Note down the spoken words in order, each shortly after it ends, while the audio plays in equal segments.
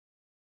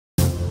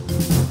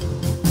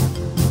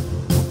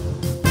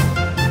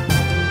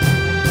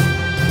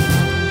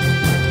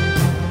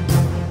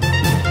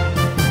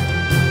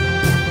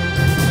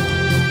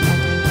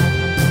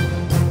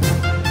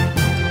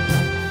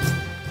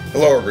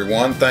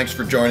everyone. Thanks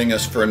for joining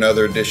us for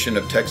another edition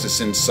of Texas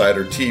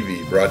Insider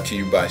TV, brought to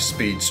you by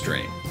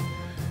Speedstream.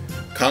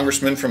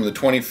 Congressman from the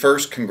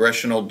 21st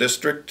Congressional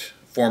District,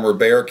 former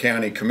Bexar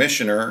County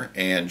Commissioner,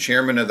 and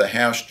Chairman of the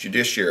House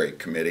Judiciary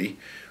Committee,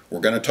 we're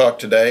going to talk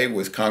today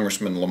with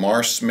Congressman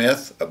Lamar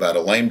Smith about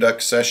a lame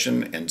duck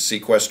session and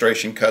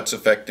sequestration cuts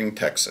affecting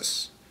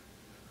Texas.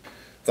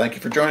 Thank you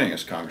for joining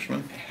us,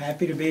 Congressman.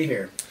 Happy to be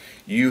here.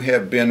 You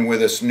have been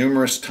with us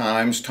numerous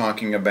times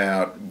talking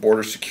about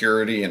border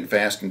security and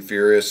Fast and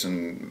Furious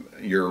and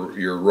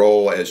your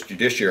role as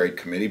Judiciary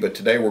Committee, but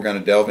today we're going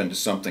to delve into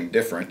something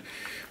different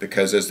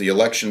because as the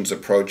election's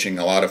approaching,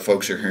 a lot of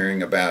folks are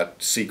hearing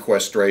about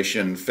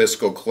sequestration,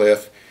 Fiscal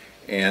Cliff,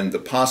 and the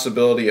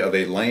possibility of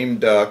a lame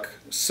duck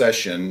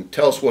session.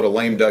 Tell us what a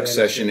lame duck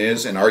session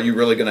is, and are you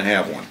really going to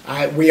have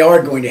one? We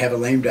are going to have a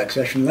lame duck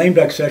session. Lame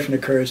duck session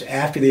occurs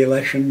after the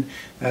election,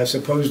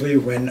 supposedly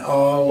when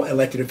all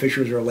elected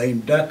officials are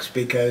lame ducks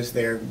because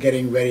they're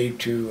getting ready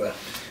to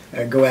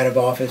go out of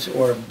office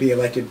or be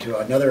elected to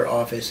another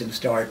office and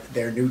start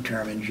their new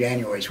term in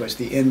January. So it's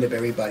the end of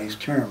everybody's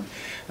term.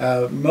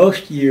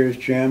 Most years,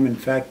 Jim, in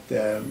fact,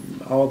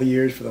 all the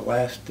years for the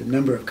last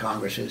number of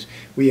Congresses,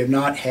 we have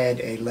not had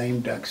a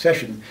lame duck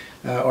session.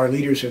 Our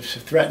leaders have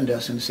threatened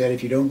us and said,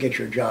 if you don't get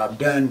your job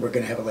done, we're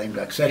going to have a lame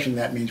duck session.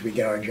 That means we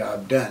get our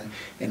job done,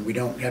 and we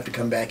don't have to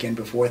come back in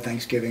before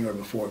Thanksgiving or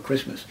before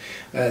Christmas.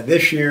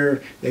 This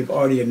year, they've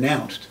already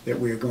announced that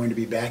we are going to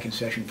be back in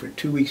session for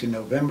 2 weeks in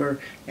November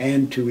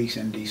and 2 weeks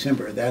in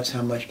December. That's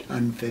how much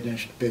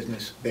unfinished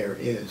business there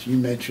is. You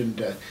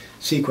mentioned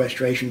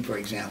sequestration, for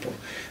example.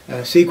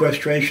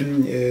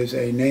 Sequestration is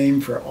a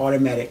name for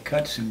automatic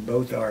cuts in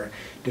both our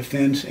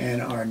defense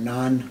and our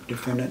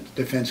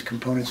non-defense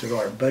components of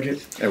our budget.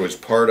 It was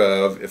part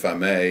of, if I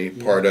may,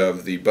 part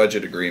of the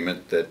budget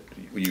agreement that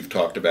you've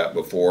talked about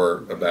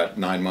before about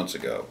 9 months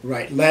ago.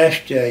 Right.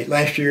 Last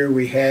year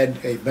we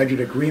had a budget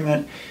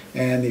agreement,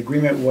 and the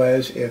agreement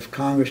was if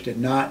Congress did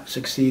not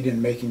succeed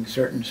in making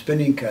certain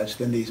spending cuts,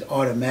 then these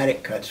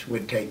automatic cuts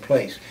would take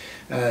place.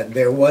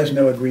 There was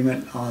no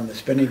agreement on the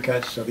spending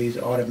cuts, so these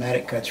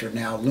automatic cuts are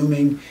now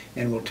looming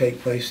and will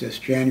take place this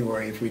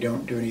January if we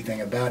don't do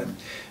anything about them.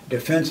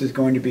 Defense is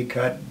going to be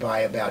cut by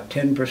about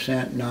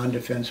 10%,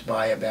 non-defense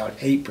by about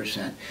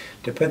 8%.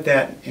 To put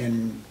that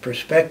in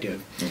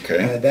perspective,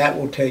 that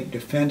will take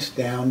defense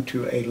down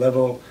to a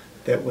level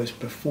that was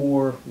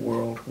before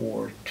World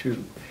War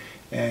II.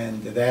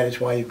 And that is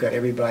why you've got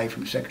everybody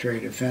from Secretary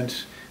of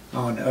Defense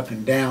on up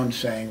and down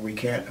saying we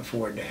can't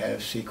afford to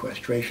have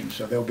sequestration.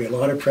 So there'll be a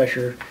lot of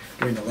pressure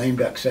during the lame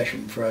duck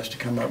session for us to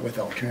come up with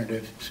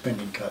alternative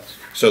spending cuts.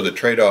 So the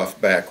trade-off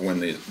back when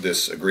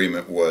this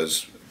agreement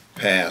was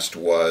passed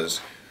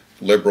was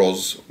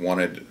liberals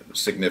wanted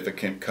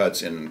significant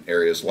cuts in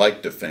areas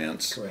like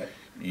defense. Correct.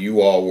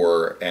 You all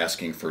were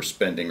asking for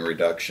spending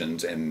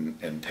reductions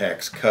and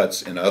tax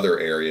cuts in other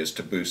areas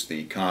to boost the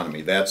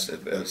economy. That's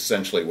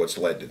essentially what's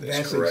led to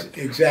this, correct?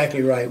 That's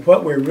exactly right.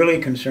 What we're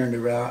really concerned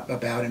about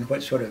and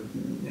what sort of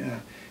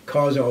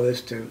caused all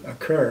this to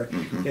occur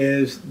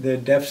is the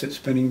deficit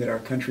spending that our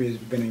country has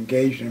been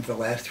engaged in for the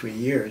last 3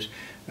 years.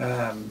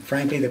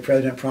 Frankly, the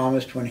president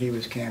promised when he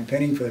was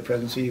campaigning for the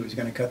presidency he was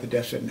going to cut the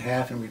deficit in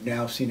half, and we've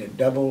now seen it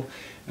double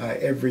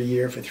every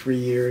year for 3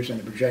 years, and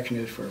the projection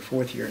is for a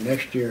fourth year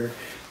next year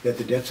that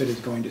the deficit is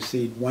going to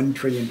exceed $1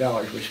 trillion.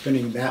 We're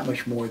spending that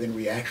much more than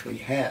we actually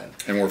have.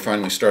 And we're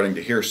finally starting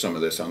to hear some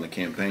of this on the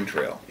campaign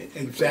trail.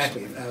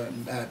 Exactly,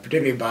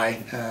 particularly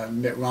by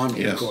Mitt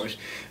Romney, of course.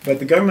 But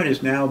the government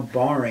is now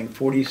borrowing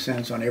 40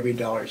 cents on every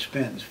dollar it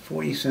spends.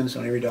 40 cents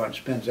on every dollar it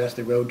spends. That's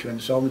the road to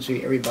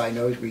insolvency. Everybody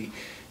knows we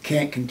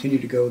can't continue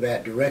to go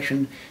that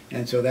direction,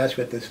 and so that's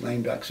what this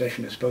lame duck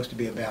session is supposed to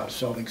be about,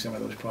 solving some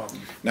of those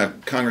problems. Now,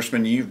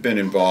 Congressman, you've been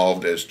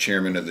involved as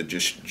chairman of the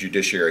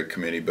Judiciary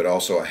Committee, but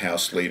also a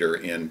House leader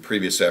in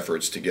previous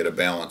efforts to get a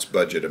balanced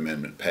budget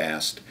amendment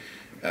passed.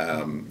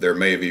 There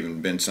may have even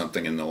been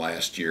something in the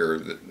last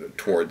year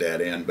toward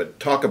that end, but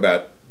talk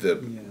about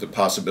the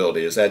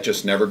possibility. Is that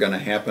just never going to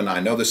happen?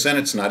 I know the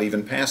Senate's not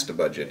even passed a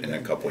budget in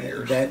a couple of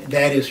years.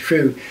 That is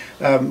true.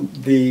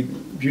 The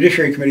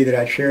Judiciary Committee that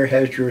I chair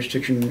has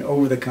jurisdiction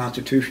over the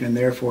Constitution, and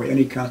therefore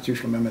any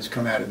constitutional amendments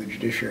come out of the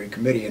Judiciary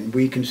Committee. And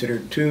we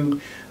considered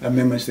 2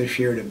 amendments this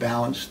year to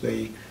balance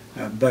the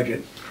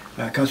budget.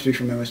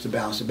 Constitutional amendments to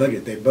balance the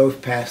budget. They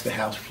both passed the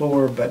House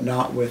floor, but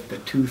not with the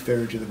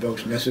 2/3 of the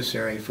votes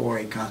necessary for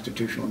a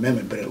constitutional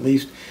amendment. But at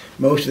least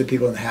most of the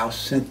people in the House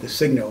sent the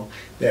signal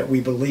that we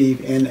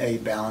believe in a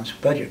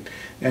balanced budget.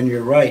 And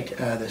you're right,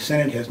 the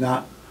Senate has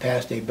not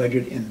passed a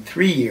budget in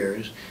 3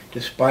 years,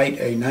 despite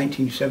a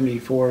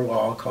 1974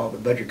 law called the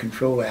Budget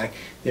Control Act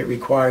that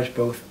requires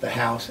both the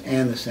House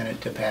and the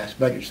Senate to pass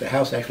budgets. The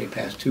House actually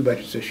passed 2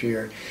 budgets this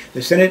year.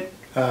 The Senate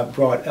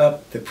brought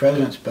up the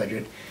president's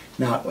budget.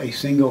 Not a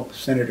single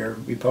senator,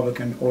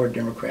 Republican or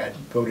Democrat,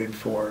 voted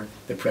for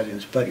the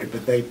president's budget,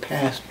 but they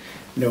passed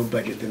no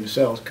budget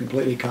themselves,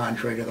 completely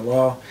contrary to the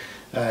law.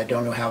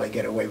 Don't know how they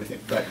get away with it,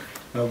 but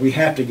we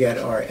have to get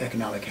our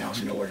economic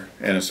house in order.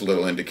 And it's a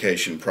little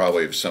indication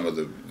probably of some of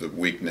the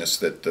weakness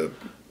that the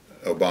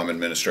Obama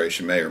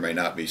administration may or may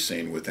not be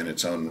seen within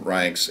its own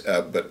ranks.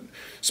 But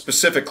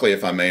specifically,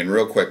 if I may, and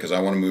real quick, because I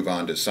want to move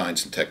on to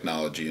science and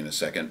technology in a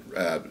second,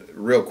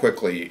 real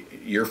quickly,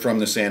 you're from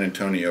the San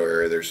Antonio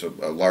area. There's a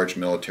large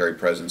military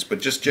presence,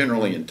 but just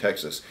generally in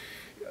Texas,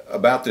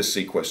 about this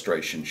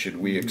sequestration, should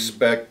we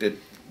expect it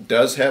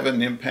does have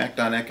an impact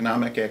on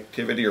economic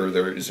activity, or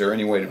is there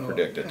any way to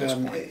predict at this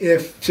point?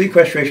 If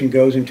sequestration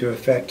goes into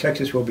effect,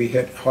 Texas will be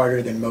hit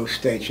harder than most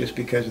states just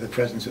because of the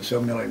presence of so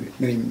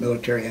many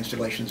military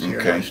installations here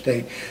in our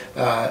state.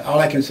 All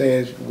I can say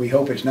is we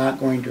hope it's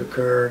not going to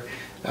occur.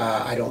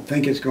 I don't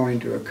think it's going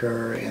to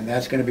occur, and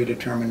that's going to be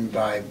determined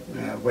by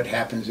what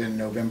happens in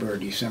November or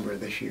December of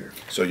this year.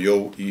 So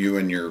you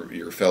and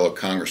your fellow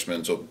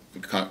congressmen,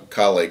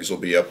 colleagues will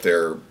be up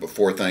there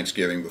before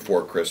Thanksgiving,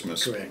 before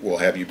Christmas. Correct. We'll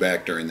have you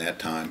back during that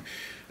time.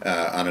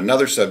 On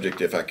another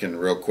subject, if I can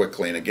real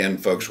quickly, and again,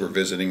 folks, we're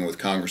visiting with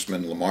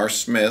Congressman Lamar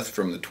Smith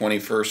from the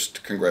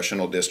 21st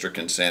Congressional District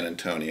in San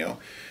Antonio,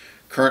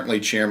 currently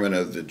chairman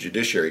of the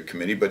Judiciary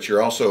Committee, but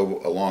you're also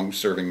a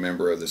long-serving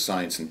member of the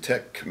Science and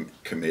Tech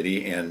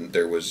Committee, and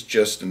there was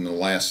just in the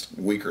last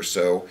week or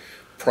so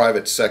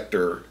private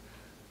sector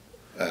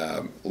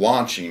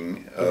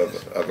launching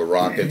of a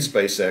rocket,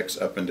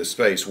 SpaceX, up into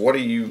space. What are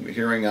you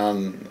hearing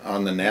on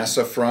the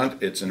NASA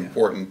front? It's an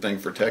important thing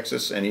for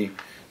Texas. Any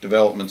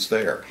developments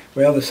there?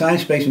 Well, the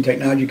Science, Space, and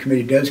Technology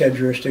Committee does have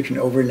jurisdiction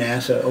over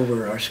NASA,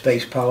 over our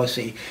space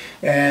policy.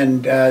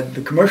 And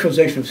the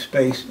commercialization of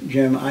space,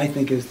 Jim, I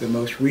think is the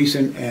most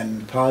recent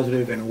and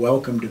positive and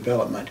welcome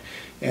development.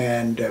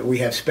 And we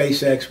have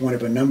SpaceX, one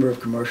of a number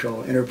of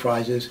commercial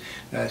enterprises.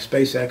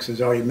 SpaceX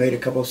has already made a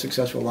couple of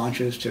successful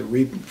launches to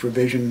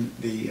re-provision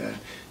the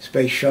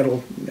space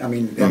shuttle,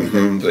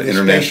 the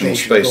International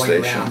Space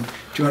going Station. Around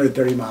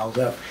 230 miles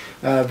up.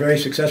 Very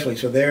successfully.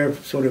 So they're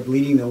sort of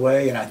leading the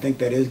way, and I think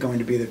that is going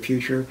to be the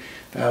future,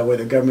 where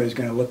the government is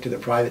going to look to the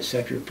private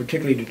sector,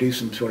 particularly to do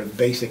some sort of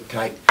basic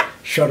type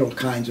shuttle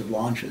kinds of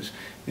launches.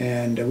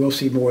 And we'll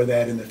see more of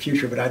that in the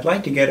future. But I'd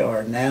like to get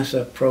our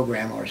NASA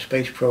program, our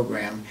space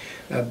program,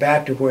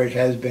 back to where it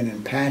has been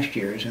in past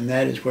years, and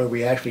that is where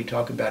we actually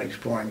talk about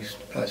exploring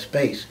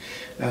space.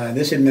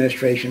 This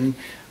administration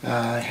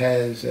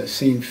has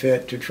seen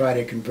fit to try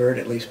to convert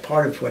at least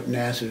part of what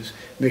NASA's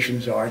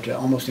missions are to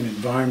almost an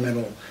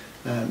environmental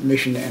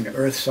mission and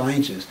earth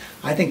sciences.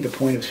 I think the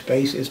point of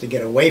space is to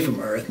get away from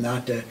Earth,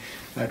 not to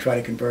try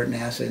to convert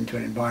NASA into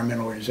an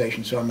environmental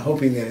organization. So I'm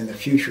hoping that in the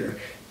future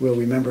we'll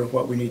remember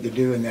what we need to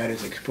do, and that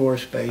is explore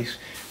space.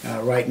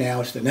 Right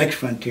now it's the next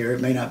frontier.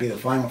 It may not be the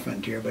final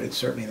frontier, but it's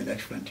certainly the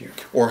next frontier.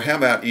 Or how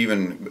about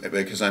even,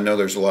 because I know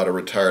there's a lot of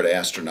retired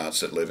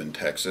astronauts that live in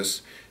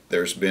Texas,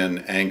 there's been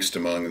angst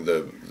among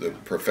the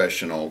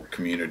professional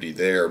community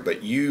there,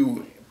 but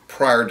you,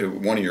 prior to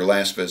one of your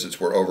last visits,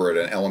 were over at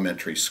an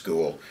elementary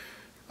school,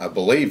 I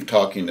believe,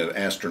 talking to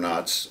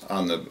astronauts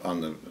on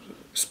the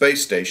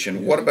space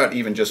station. What about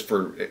even just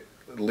for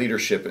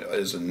leadership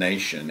as a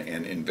nation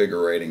and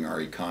invigorating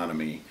our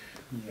economy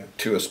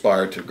to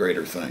aspire to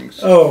greater things?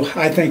 Oh,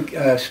 I think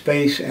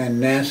space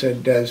and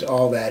NASA does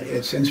all that.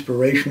 It's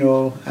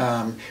inspirational.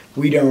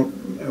 We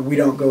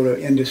don't go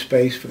into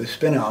space for the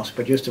spin-offs,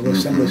 but just to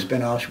list some of the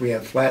spin-offs, we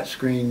have flat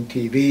screen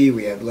TV,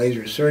 we have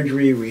laser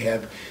surgery, we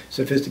have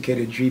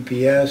sophisticated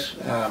GPS.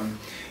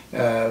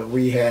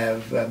 We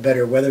have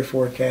better weather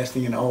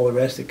forecasting and all the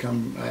rest that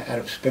come out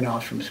of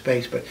spin-offs from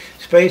space. But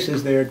space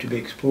is there to be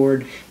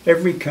explored.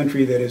 Every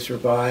country that has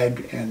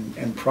survived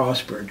and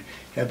prospered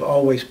have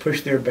always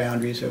pushed their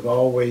boundaries, have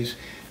always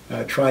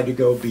tried to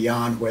go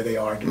beyond where they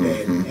are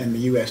today, and the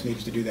U.S.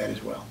 needs to do that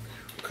as well.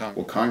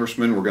 Well,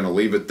 Congressman, we're going to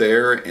leave it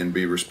there and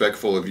be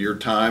respectful of your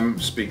time.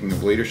 Speaking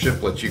of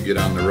leadership, let you get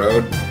on the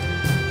road.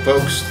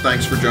 Folks,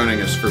 thanks for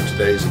joining us for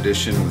today's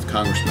edition with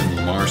Congressman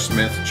Lamar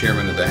Smith,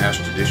 Chairman of the House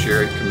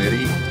Judiciary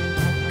Committee,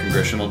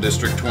 Congressional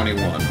District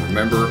 21.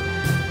 Remember,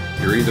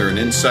 you're either an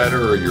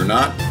insider or you're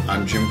not.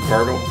 I'm Jim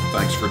Cardle.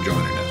 Thanks for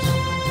joining us.